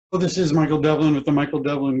Well, this is Michael Devlin with the Michael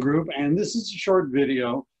Devlin Group, and this is a short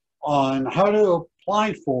video on how to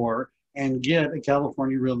apply for and get a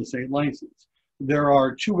California real estate license. There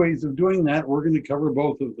are two ways of doing that. We're going to cover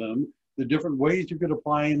both of them. The different ways you could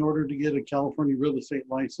apply in order to get a California real estate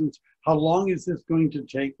license. How long is this going to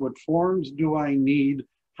take? What forms do I need?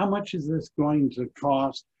 How much is this going to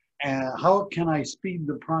cost? And how can I speed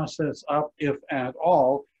the process up, if at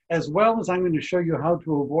all? As well as I'm going to show you how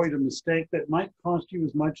to avoid a mistake that might cost you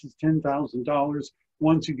as much as $10,000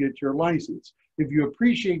 once you get your license. If you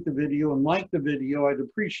appreciate the video and like the video, I'd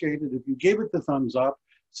appreciate it if you gave it the thumbs up.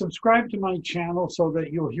 Subscribe to my channel so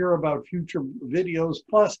that you'll hear about future videos.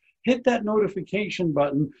 Plus, hit that notification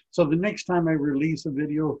button so the next time I release a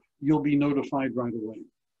video, you'll be notified right away.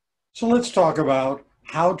 So let's talk about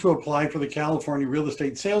how to apply for the California Real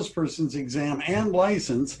Estate Salesperson's exam and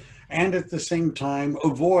license, and at the same time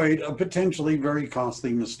avoid a potentially very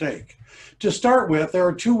costly mistake. To start with, there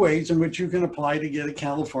are two ways in which you can apply to get a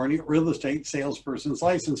California Real Estate Salesperson's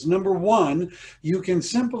license. Number one, you can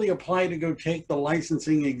simply apply to go take the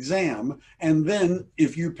licensing exam, and then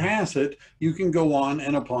if you pass it, you can go on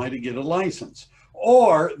and apply to get a license.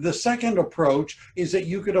 Or the second approach is that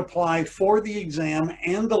you could apply for the exam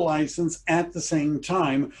and the license at the same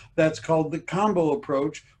time. That's called the combo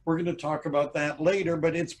approach. We're going to talk about that later,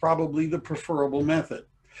 but it's probably the preferable method.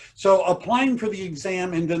 So applying for the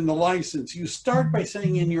exam and then the license, you start by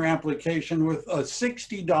sending in your application with a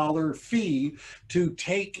 $60 fee to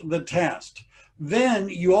take the test. Then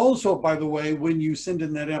you also, by the way, when you send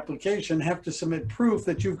in that application, have to submit proof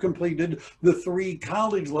that you've completed the 3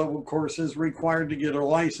 college level courses required to get a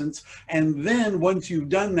license. And then once you've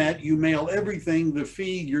done that, you mail everything, the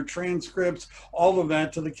fee, your transcripts, all of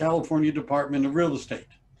that to the California Department of Real Estate.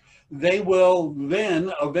 They will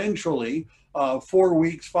then eventually 4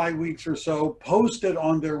 weeks, 5 weeks or so, post it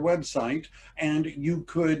on their website, and you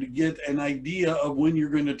could get an idea of when you're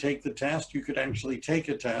going to take the test. You could actually take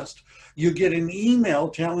a test. You get an email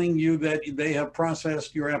telling you that they have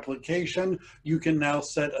processed your application. You can now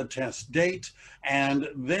set a test date, and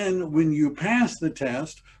then when you pass the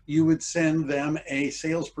test, you would send them a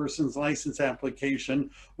salesperson's license application,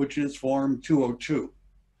 which is Form 202.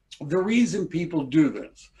 The reason people do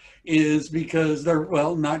this is because they're,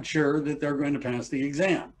 well, not sure that they're going to pass the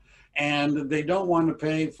exam. And they don't want to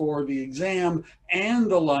pay for the exam and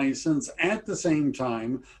the license at the same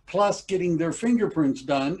time, plus getting their fingerprints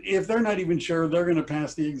done if they're not even sure they're going to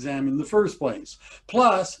pass the exam in the first place.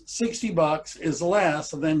 Plus, 60 bucks is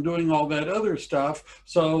less than doing all that other stuff.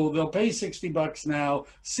 So they'll pay 60 bucks now,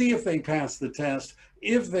 see if they pass the test.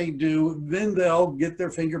 If they do, then they'll get their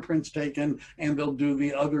fingerprints taken and they'll do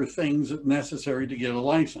the other things necessary to get a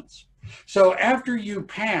license. So after you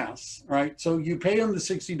pass, right, so you pay them the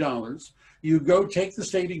 $60, you go take the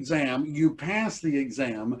state exam, you pass the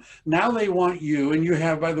exam. Now they want you, and you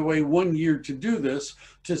have, by the way, 1 year to do this,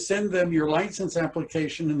 to send them your license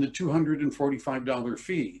application and the $245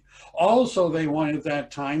 fee. Also, they want at that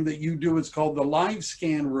time that you do what's called the live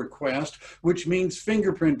scan request, which means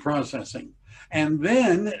fingerprint processing. And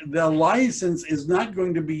then the license is not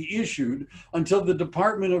going to be issued until the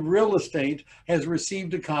Department of Real Estate has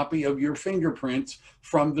received a copy of your fingerprints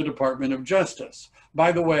from the Department of Justice.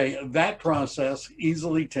 By the way, that process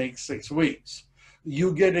easily takes 6 weeks.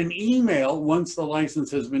 You get an email once the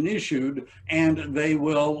license has been issued, and they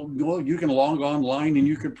will, well, you can log online and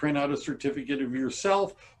you can print out a certificate of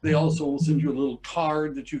yourself. They also will send you a little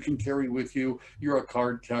card that you can carry with you. You're a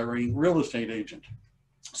card-carrying real estate agent.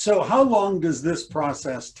 So how long does this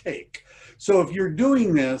process take? So if you're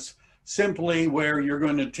doing this simply where you're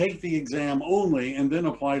going to take the exam only and then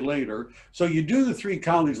apply later, so you do the 3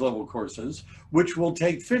 college level courses, which will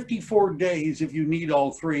take 54 days if you need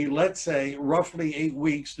all 3, let's say roughly 8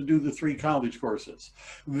 weeks to do the 3 college courses.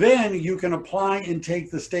 Then you can apply and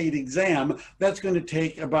take the state exam. That's going to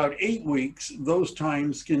take about 8 weeks. Those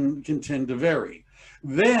times can tend to vary.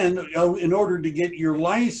 Then, in order to get your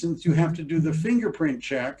license, you have to do the fingerprint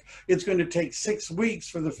check. It's going to take 6 weeks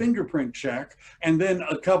for the fingerprint check, and then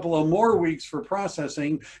a couple of more weeks for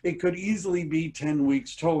processing. It could easily be 10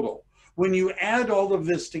 weeks total. When you add all of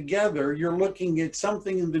this together, you're looking at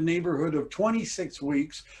something in the neighborhood of 26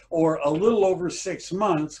 weeks or a little over 6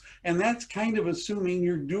 months, and that's kind of assuming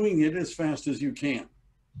you're doing it as fast as you can.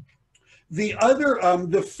 The other,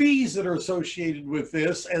 the fees that are associated with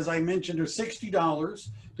this, as I mentioned, are $60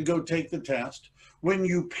 to go take the test. When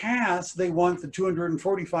you pass, they want the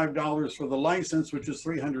 $245 for the license, which is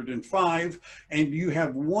 $305, and you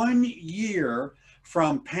have 1 year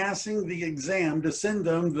from passing the exam to send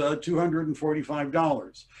them the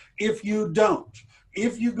 $245. If you don't,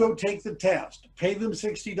 If you go take the test, pay them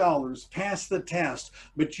 $60, pass the test,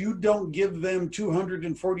 but you don't give them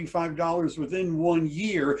 $245 within 1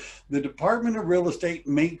 year, the Department of Real Estate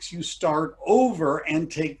makes you start over and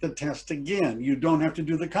take the test again. You don't have to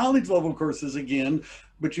do the college level courses again,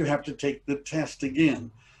 but you have to take the test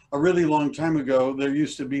again. A really long time ago, there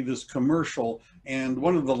used to be this commercial, and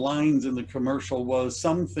one of the lines in the commercial was,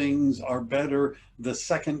 "Some things are better the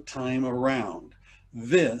second time around."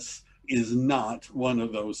 This is not one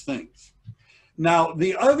of those things. Now,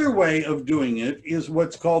 the other way of doing it is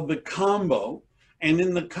what's called the combo. And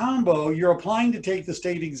in the combo, you're applying to take the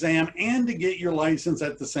state exam and to get your license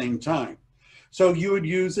at the same time. So you would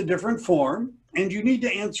use a different form, and you need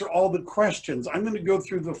to answer all the questions. I'm going to go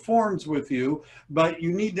through the forms with you, but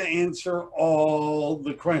you need to answer all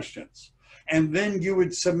the questions. And then you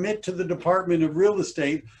would submit to the Department of Real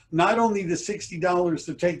Estate not only the $60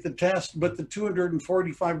 to take the test, but the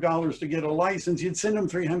 $245 to get a license. You'd send them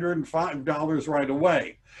 $305 right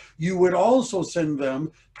away. You would also send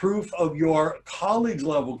them proof of your college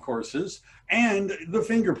level courses and the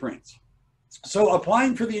fingerprints. So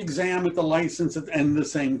applying for the exam at the license and the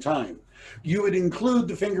same time, you would include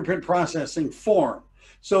the fingerprint processing form.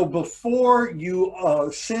 So before you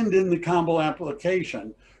send in the combo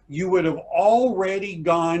application, you would have already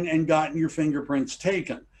gone and gotten your fingerprints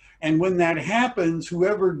taken. And when that happens,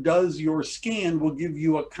 whoever does your scan will give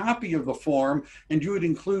you a copy of the form, and you would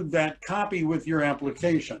include that copy with your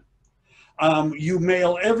application. You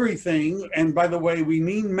mail everything, and by the way, we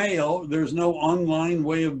mean mail. There's no online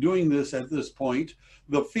way of doing this at this point.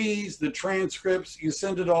 The fees, the transcripts, you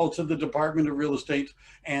send it all to the Department of Real Estate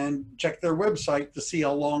and check their website to see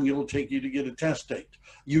how long it'll take you to get a test date.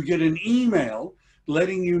 You get an email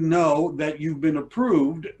letting you know that you've been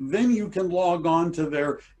approved. Then you can log on to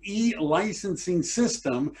their e-licensing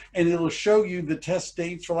system, and it'll show you the test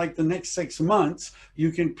dates for like the next 6 months.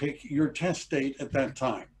 You can pick your test date at that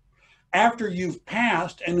time. After you've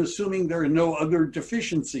passed, and assuming there are no other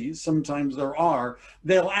deficiencies, sometimes there are,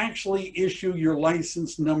 they'll actually issue your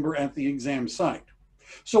license number at the exam site.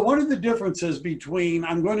 So one of the differences between,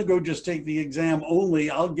 I'm going to go just take the exam only,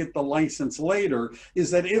 I'll get the license later,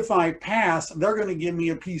 is that if I pass, they're going to give me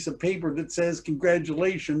a piece of paper that says,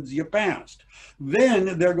 congratulations, you passed.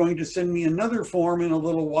 Then they're going to send me another form in a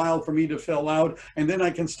little while for me to fill out, and then I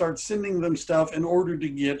can start sending them stuff in order to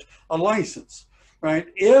get a license. Right.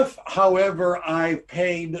 If, however, I've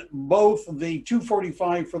paid both the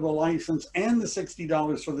 $245 for the license and the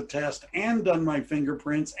 $60 for the test and done my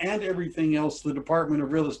fingerprints and everything else the Department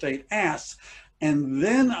of Real Estate asks, and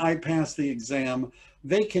then I pass the exam,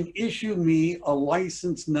 they can issue me a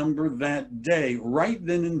license number that day. Right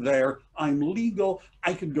then and there, I'm legal.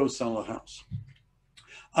 I could go sell a house.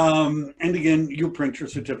 And again, you print your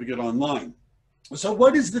certificate online. So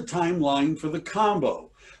what is the timeline for the combo?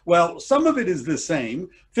 Well, some of it is the same,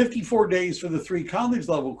 54 days for the 3 college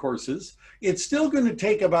level courses. It's still going to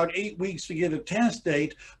take about 8 weeks to get a test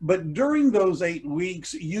date, but during those 8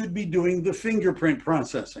 weeks, you'd be doing the fingerprint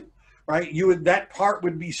processing, right? That part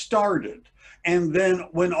would be started. And then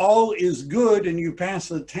when all is good and you pass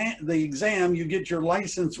the exam, you get your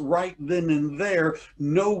license right then and there,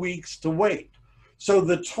 no weeks to wait. So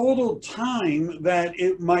the total time that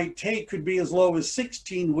it might take could be as low as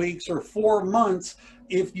 16 weeks or 4 months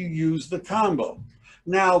if you use the combo.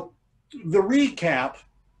 Now, the recap,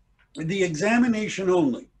 the examination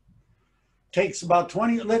only takes about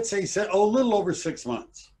 20, let's say, a little over 6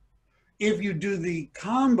 months. If you do the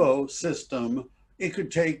combo system, it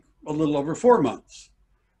could take a little over 4 months.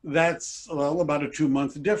 That's, well, about a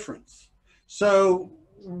 2-month difference. So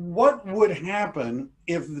what would happen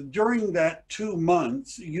if during that 2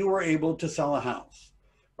 months you were able to sell a house?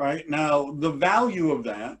 Right now, the value of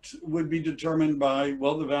that would be determined by,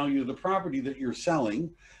 well, the value of the property that you're selling.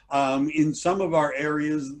 In some of our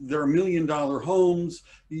areas, there are $1 million homes.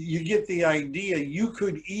 You get the idea. You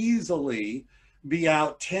could easily be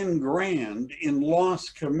out 10 grand in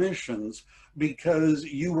lost commissions because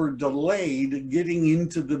you were delayed getting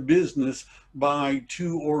into the business by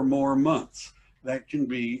 2 or more months. That can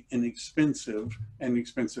be an expensive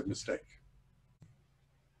mistake.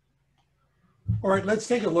 All right, let's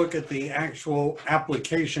take a look at the actual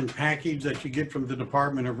application package that you get from the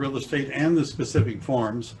Department of Real Estate and the specific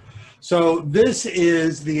forms. So this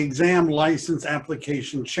is the exam license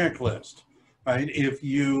application checklist, right?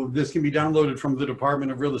 This can be downloaded from the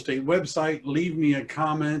Department of Real Estate website. Leave me a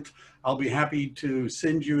comment. I'll be happy to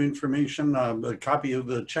send you information, a copy of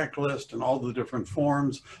the checklist and all the different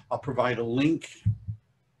forms. I'll provide a link.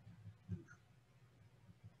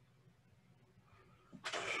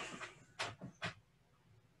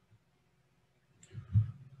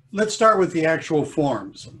 Let's start with the actual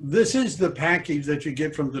forms. This is the package that you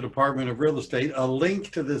get from the Department of Real Estate. A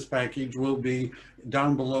link to this package will be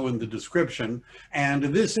down below in the description. And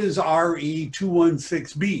this is RE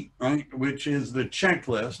 216B, right, which is the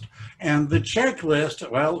checklist. And the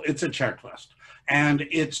checklist, well, it's a checklist. And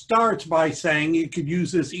it starts by saying you could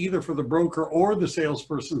use this either for the broker or the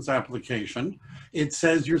salesperson's application. It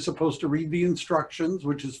says you're supposed to read the instructions,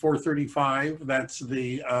 which is 435. That's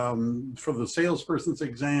the for the salesperson's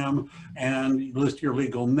exam, and list your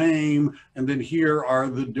legal name. And then here are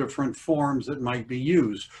the different forms that might be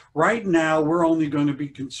used. Right now, we're only going to be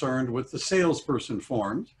concerned with the salesperson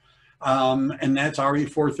forms. And that's RE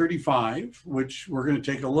 435, which we're going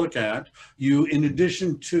to take a look at. You, in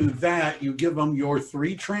addition to that, you give them your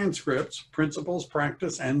 3 transcripts, principles,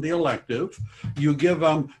 practice, and the elective. You give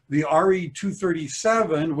them the RE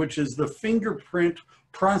 237, which is the fingerprint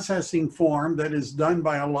processing form that is done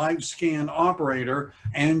by a live scan operator,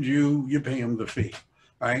 and you pay them the fee,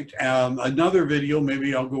 right? Another video,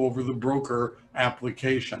 maybe I'll go over the broker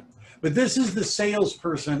application. But this is the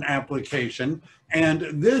salesperson application, and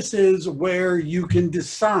this is where you can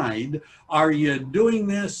decide, are you doing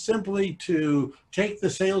this simply to take the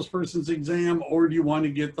salesperson's exam, or do you want to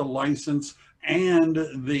get the license and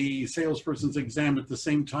the salesperson's exam at the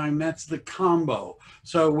same time? That's the combo.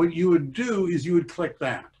 So what you would do is you would click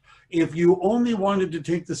that. If you only wanted to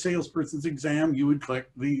take the salesperson's exam, you would click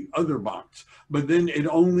the other box. But then you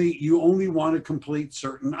only want to complete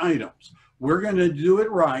certain items. We're going to do it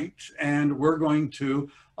right, and we're going to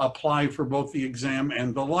apply for both the exam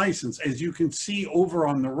and the license. As you can see over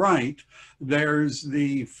on the right, there's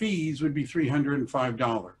the fees would be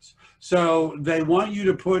 $305. So they want you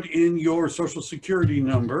to put in your social security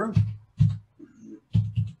number.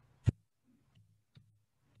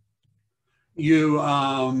 You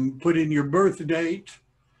put in your birth date.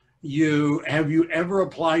 Have you ever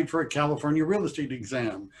applied for a California real estate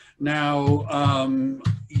exam? Now,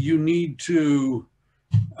 you need to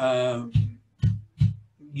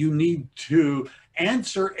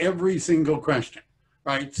answer every single question,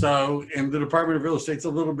 right? So, and the Department of Real Estate's a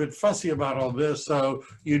little bit fussy about all this. So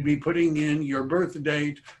you'd be putting in your birth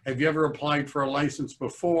date. Have you ever applied for a license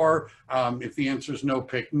before? If the answer is no,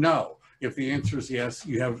 pick no. If the answer is yes,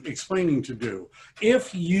 you have explaining to do.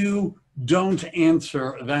 If you don't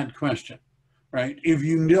answer that question, right? If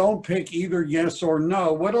you don't pick either yes or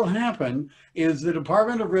no, what'll happen is the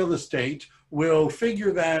Department of Real Estate will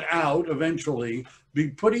figure that out eventually, be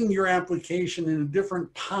putting your application in a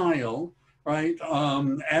different pile, right,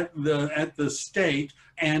 at the state,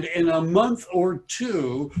 and in a month or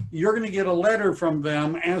two, you're going to get a letter from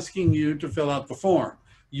them asking you to fill out the form.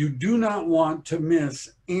 You do not want to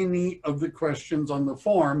miss any of the questions on the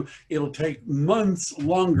form. It'll take months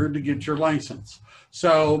longer to get your license.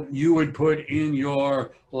 So you would put in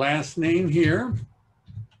your last name here,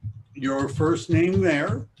 your first name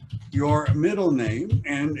there, your middle name,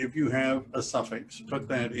 and if you have a suffix, put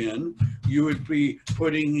that in. You would be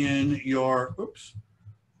putting in your, oops,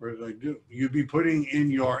 where did I do? You'd be putting in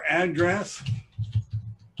your address,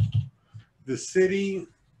 the city,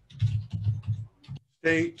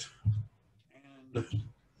 state, and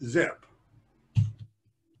zip.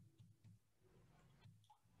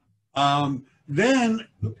 Then,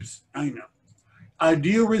 oops, I know. Do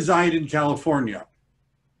you reside in California?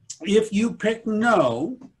 If you pick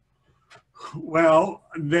no, well,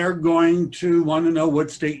 they're going to want to know what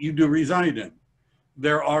state you do reside in.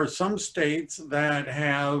 There are some states that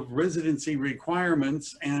have residency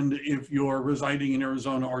requirements, and if you're residing in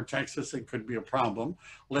Arizona or Texas, it could be a problem.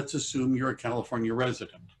 Let's assume you're a California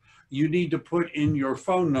resident. You need to put in your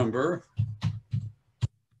phone number.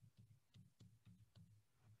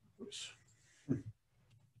 Oops.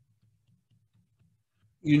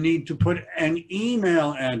 You need to put an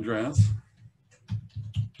email address.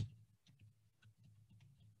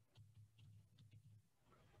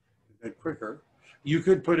 That quicker. You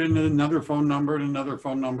could put in another phone number and another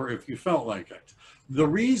phone number if you felt like it. The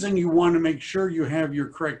reason you want to make sure you have your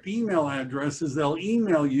correct email address is they'll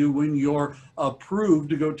email you when you're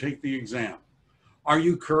approved to go take the exam. Are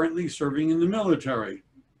you currently serving in the military?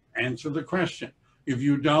 Answer the question. If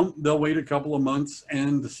you don't, they'll wait a couple of months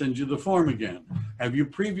and send you the form again. Have you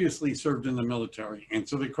previously served in the military?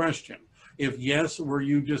 Answer the question. If yes, were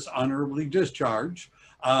you dishonorably discharged?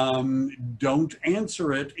 Don't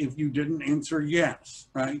answer it if you didn't answer yes,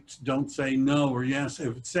 right? Don't say no or yes.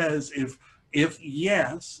 If it says if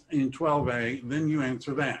yes in 12A, then you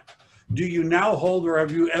answer that. Do you now hold or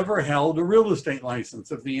have you ever held a real estate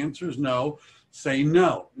license? If the answer is no, say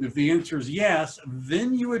no. If the answer is yes,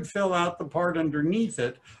 then you would fill out the part underneath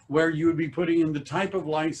it where you would be putting in the type of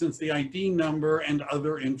license, the ID number, and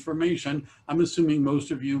other information. I'm assuming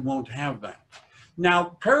most of you won't have that.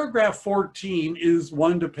 Now, paragraph 14 is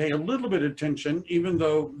one to pay a little bit of attention, even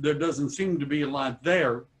though there doesn't seem to be a lot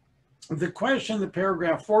there. The question that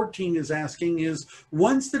paragraph 14 is asking is,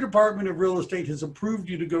 once the Department of Real Estate has approved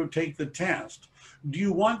you to go take the test, do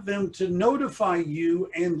you want them to notify you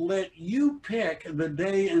and let you pick the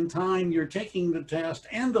day and time you're taking the test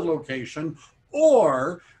and the location,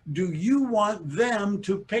 or do you want them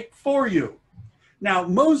to pick for you? Now,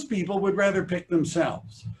 most people would rather pick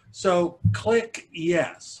themselves. So click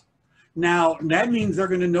yes. Now, that means they're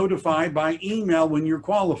going to notify by email when you're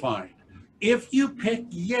qualified. If you pick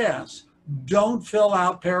yes, don't fill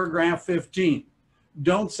out paragraph 15.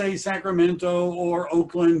 Don't say Sacramento or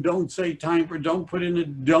Oakland. Don't say time, or don't put in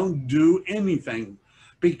it. Don't do anything,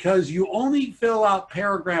 because you only fill out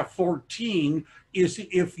paragraph 14 is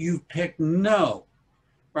if you pick no,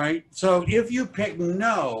 right? So if you pick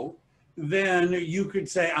no, then you could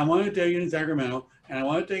say, I want to take it in Sacramento, and I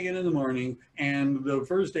want to take it in the morning, and the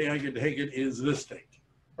first day I could take it is this date.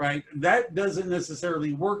 Right? That doesn't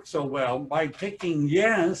necessarily work so well. By picking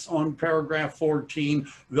yes on paragraph 14,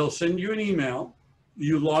 they'll send you an email.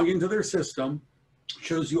 You log into their system,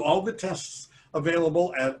 shows you all the tests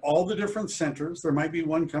available at all the different centers. There might be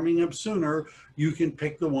one coming up sooner. You can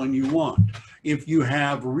pick the one you want. If you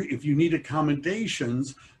have, if you need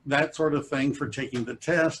accommodations, that sort of thing for taking the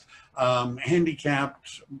test,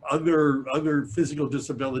 handicapped, other physical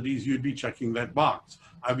disabilities, you'd be checking that box.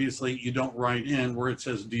 Obviously, you don't write in where it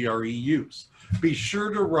says DRE use. Be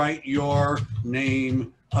sure to write your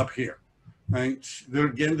name up here, right?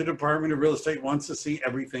 Again, the Department of Real Estate wants to see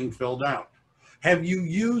everything filled out. Have you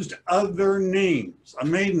used other names, a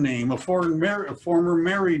maiden name, a former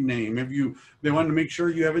married name? They want to make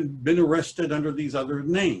sure you haven't been arrested under these other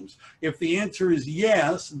names. If the answer is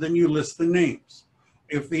yes, then you list the names.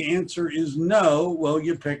 If the answer is no, well,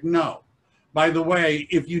 you pick no. By the way,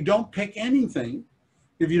 if you don't pick anything,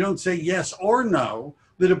 if you don't say yes or no,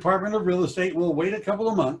 the Department of Real Estate will wait a couple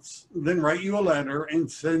of months, then write you a letter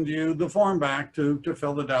and send you the form back to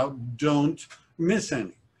fill it out. Don't miss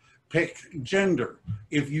any. Pick gender.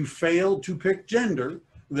 If you fail to pick gender,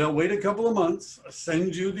 they'll wait a couple of months,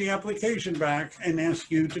 send you the application back, and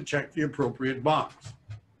ask you to check the appropriate box.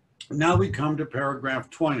 Now we come to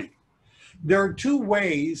paragraph 20. There are two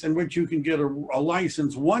ways in which you can get a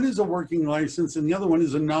license. One is a working license, and the other one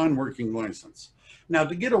is a non-working license. Now,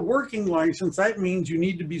 to get a working license, that means you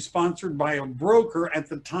need to be sponsored by a broker at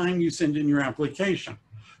the time you send in your application.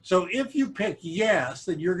 So if you pick yes,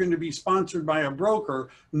 that you're going to be sponsored by a broker,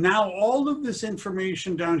 now all of this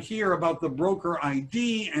information down here about the broker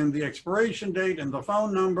ID and the expiration date and the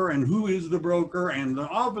phone number and who is the broker and the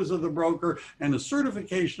office of the broker and the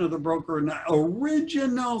certification of the broker and the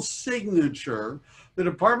original signature, the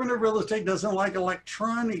Department of Real Estate doesn't like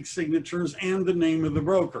electronic signatures and the name of the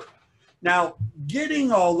broker. Now,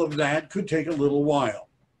 getting all of that could take a little while,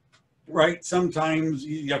 right? Sometimes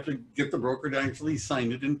you have to get the broker to actually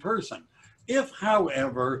sign it in person. If,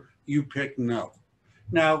 however, you pick no.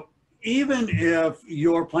 Now, even if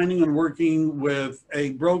you're planning on working with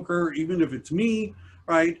a broker, even if it's me,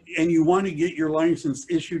 right, and you want to get your license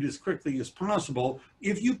issued as quickly as possible,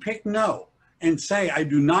 if you pick no and say, I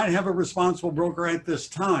do not have a responsible broker at this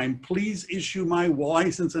time, please issue my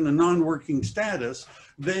license in a non-working status,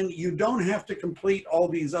 then you don't have to complete all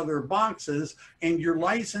these other boxes and your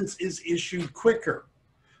license is issued quicker.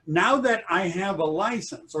 Now that I have a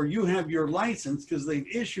license, or you have your license because they've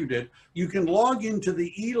issued it, you can log into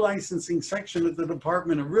the e-licensing section of the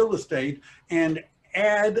Department of Real Estate and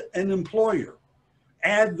add an employer,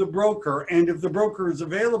 add the broker, and if the broker is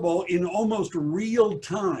available in almost real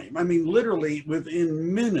time, I mean literally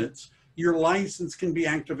within minutes, your license can be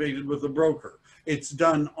activated with a broker. It's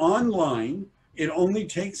done online. It only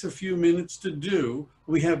takes a few minutes to do.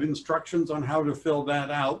 We have instructions on how to fill that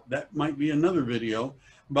out. That might be another video.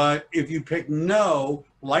 But if you pick no,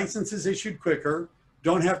 license is issued quicker.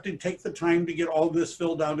 Don't have to take the time to get all this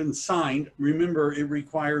filled out and signed. Remember, it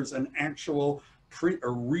requires an actual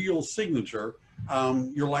real signature.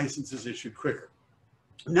 Your license is issued quicker.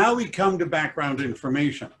 Now we come to background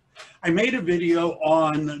information. I made a video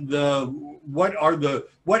on what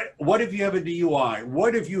if you have a DUI?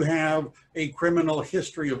 What if you have a criminal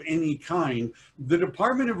history of any kind? The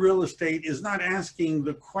Department of Real Estate is not asking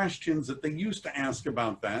the questions that they used to ask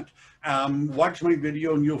about that. Watch my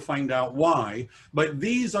video and you'll find out why. But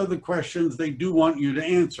these are the questions they do want you to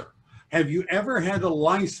answer. Have you ever had a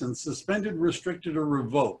license suspended, restricted, or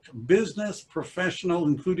revoked? Business, professional,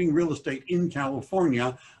 including real estate in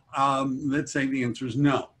California? Let's say the answer is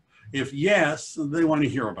no. If yes, they want to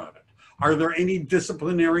hear about it. Are there any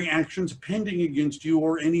disciplinary actions pending against you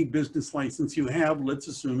or any business license you have? Let's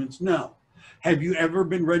assume it's no. Have you ever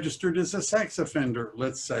been registered as a sex offender?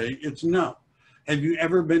 Let's say it's no. Have you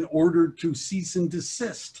ever been ordered to cease and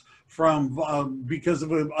desist from because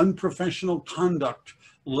of an unprofessional conduct?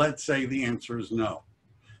 Let's say the answer is no.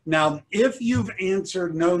 Now, if you've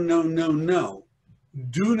answered no, no, no, no,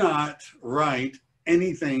 do not write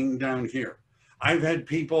anything down here. I've had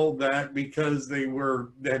people that because they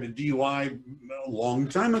had a DUI a long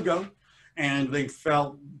time ago and they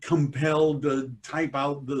felt compelled to type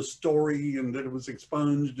out the story and that it was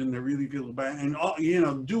expunged and they really feel bad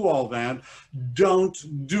and do all that.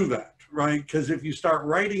 Don't do that, right? Because if you start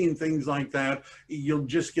writing things like that, you'll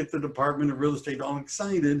just get the Department of Real Estate all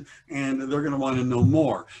excited and they're going to want to know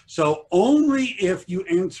more. So only if you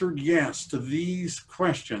answered yes to these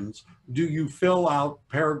questions do you fill out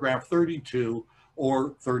paragraph 32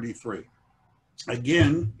 or 33.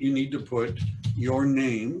 Again, you need to put your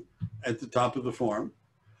name at the top of the form.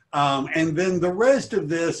 And then the rest of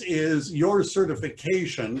this is your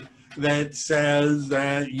certification that says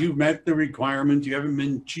that you've met the requirements, you haven't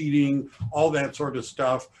been cheating, all that sort of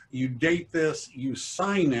stuff. You date this, you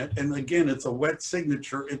sign it, and again, it's a wet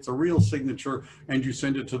signature, it's a real signature, and you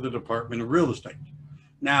send it to the Department of Real Estate.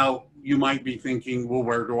 Now, you might be thinking, well,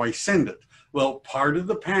 where do I send it? Well, part of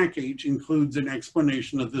the package includes an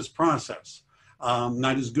explanation of this process.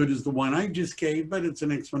 Not as good as the one I just gave, but it's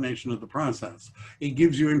an explanation of the process. It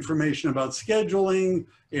gives you information about scheduling.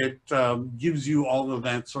 It gives you all of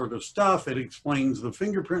that sort of stuff. It explains the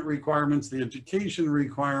fingerprint requirements, the education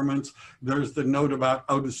requirements. There's the note about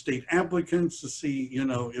out-of-state applicants to see,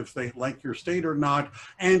 if they like your state or not.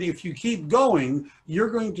 And if you keep going, you're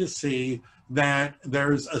going to see that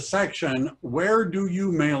there's a section, where do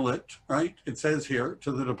you mail it, right? It says here,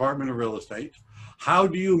 to the Department of Real Estate. How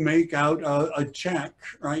do you make out a check,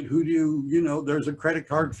 right? Who do you, there's a credit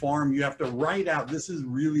card form. You have to write out, this is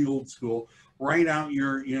really old school, write out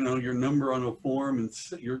your number on a form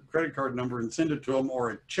and your credit card number and send it to them,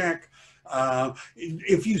 or a check.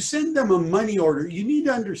 If you send them a money order, you need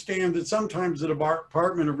to understand that sometimes the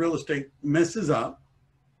Department of Real Estate messes up,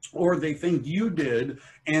 or they think you did,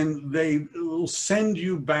 and they will send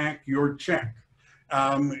you back your check.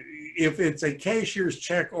 If it's a cashier's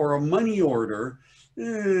check or a money order,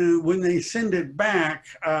 when they send it back,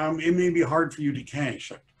 it may be hard for you to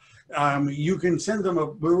cash it. You can send them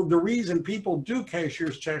the reason people do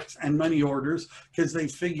cashier's checks and money orders, because they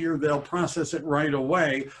figure they'll process it right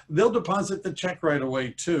away. They'll deposit the check right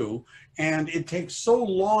away too. And it takes so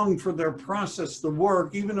long for their process to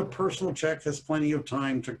work. Even a personal check has plenty of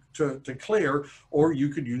time to clear, or you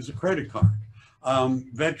could use a credit card.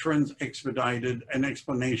 Veterans expedited, an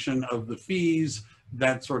explanation of the fees,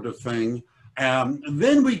 that sort of thing.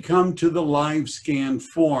 Then we come to the live scan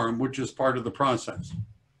form, which is part of the process.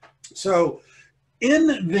 So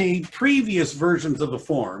in the previous versions of the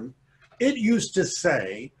form, it used to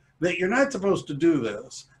say that you're not supposed to do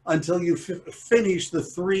this until you finish the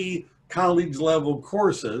 3 college level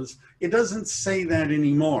courses. It doesn't say that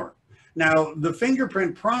anymore. Now, the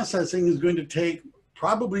fingerprint processing is going to take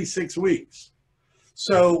probably 6 weeks.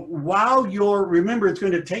 So while remember, it's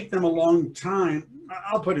going to take them a long time.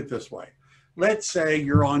 I'll put it this way. Let's say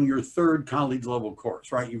you're on your 3rd college level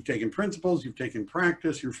course, right? You've taken principles, you've taken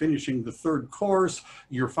practice, you're finishing the 3rd course,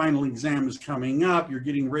 your final exam is coming up, you're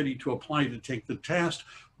getting ready to apply to take the test.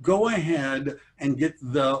 Go ahead and get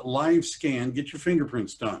the live scan, get your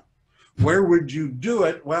fingerprints done. Where would you do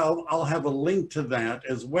it? Well, I'll have a link to that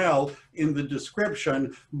as well in the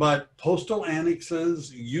description, but postal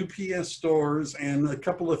annexes, UPS stores, and a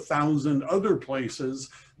couple of thousand other places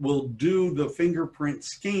will do the fingerprint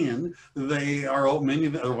scan. They are open, many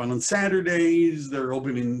of them are on Saturdays, they're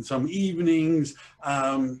open in some evenings.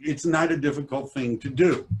 It's not a difficult thing to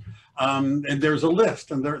do. And there's a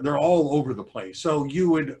list, and they're all over the place. So you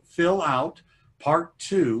would fill out part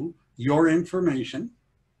 2, your information.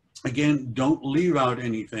 Again, don't leave out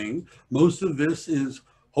anything. Most of this is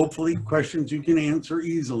hopefully questions you can answer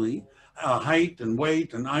easily. Height and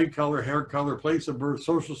weight and eye color, hair color, place of birth,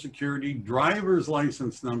 social security, driver's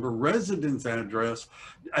license number, residence address,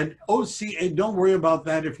 and OCA. Don't worry about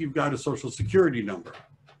that if you've got a social security number.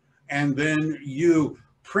 And then you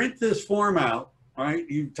print this form out, right?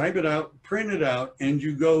 You type it out, print it out, and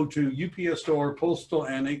you go to UPS store, postal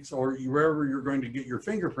annex, or wherever you're going to get your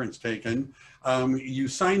fingerprints taken. You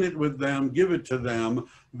sign it with them, give it to them.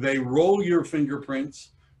 They roll your fingerprints.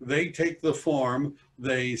 They take the form,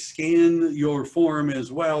 they scan your form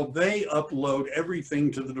as well, they upload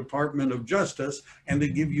everything to the Department of Justice, and they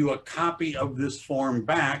give you a copy of this form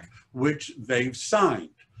back, which they've signed.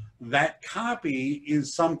 That copy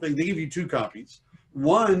is something, they give you 2 copies.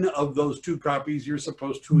 One of those 2 copies you're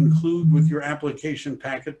supposed to include with your application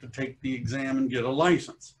packet to take the exam and get a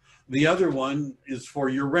license. The other one is for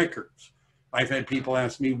your records. I've had people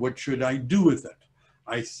ask me, what should I do with it?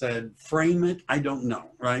 I said, frame it. I don't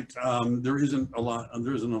know, right? There isn't a lot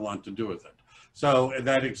to do with it. So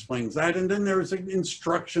that explains that. And then there's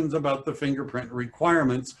instructions about the fingerprint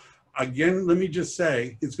requirements. Again, let me just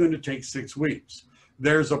say, it's going to take 6 weeks.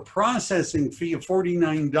 There's a processing fee of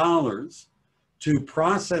 $49 to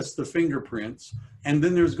process the fingerprints. And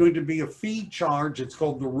then there's going to be a fee charge. It's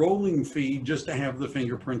called the rolling fee, just to have the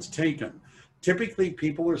fingerprints taken. Typically,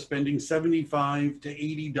 people are spending $75 to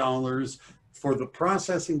 $80 for the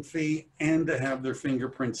processing fee and to have their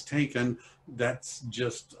fingerprints taken. That's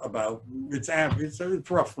just about, it's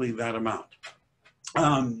roughly that amount.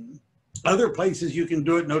 Other places you can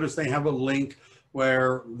do it, notice they have a link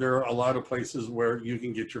where there are a lot of places where you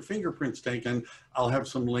can get your fingerprints taken. I'll have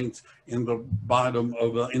some links in the bottom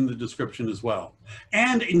of in the description as well.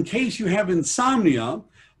 And in case you have insomnia,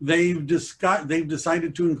 they've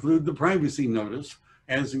decided to include the privacy notice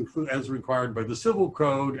as required by the Civil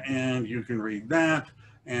Code, and you can read that,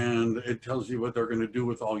 and it tells you what they're going to do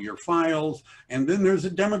with all your files. And then there's a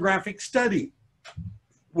demographic study,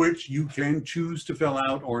 which you can choose to fill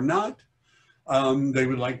out or not. They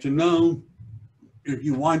would like to know if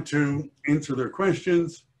you want to answer their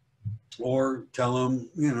questions, or tell them,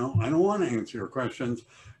 you know, I don't want to answer your questions,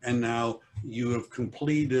 and now you have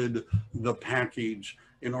completed the package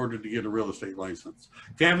in order to get a real estate license.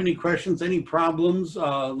 If you have any questions, any problems,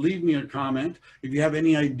 leave me a comment. If you have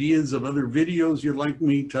any ideas of other videos you'd like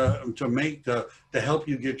me to make to help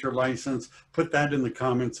you get your license, put that in the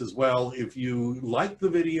comments as well. If you like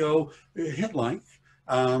the video, hit like.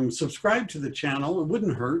 Subscribe to the channel, it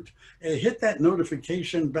wouldn't hurt. Hit that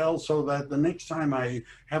notification bell so that the next time I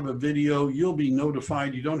have a video, you'll be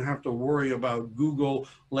notified. You don't have to worry about Google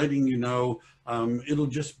letting you know. It'll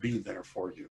just be there for you.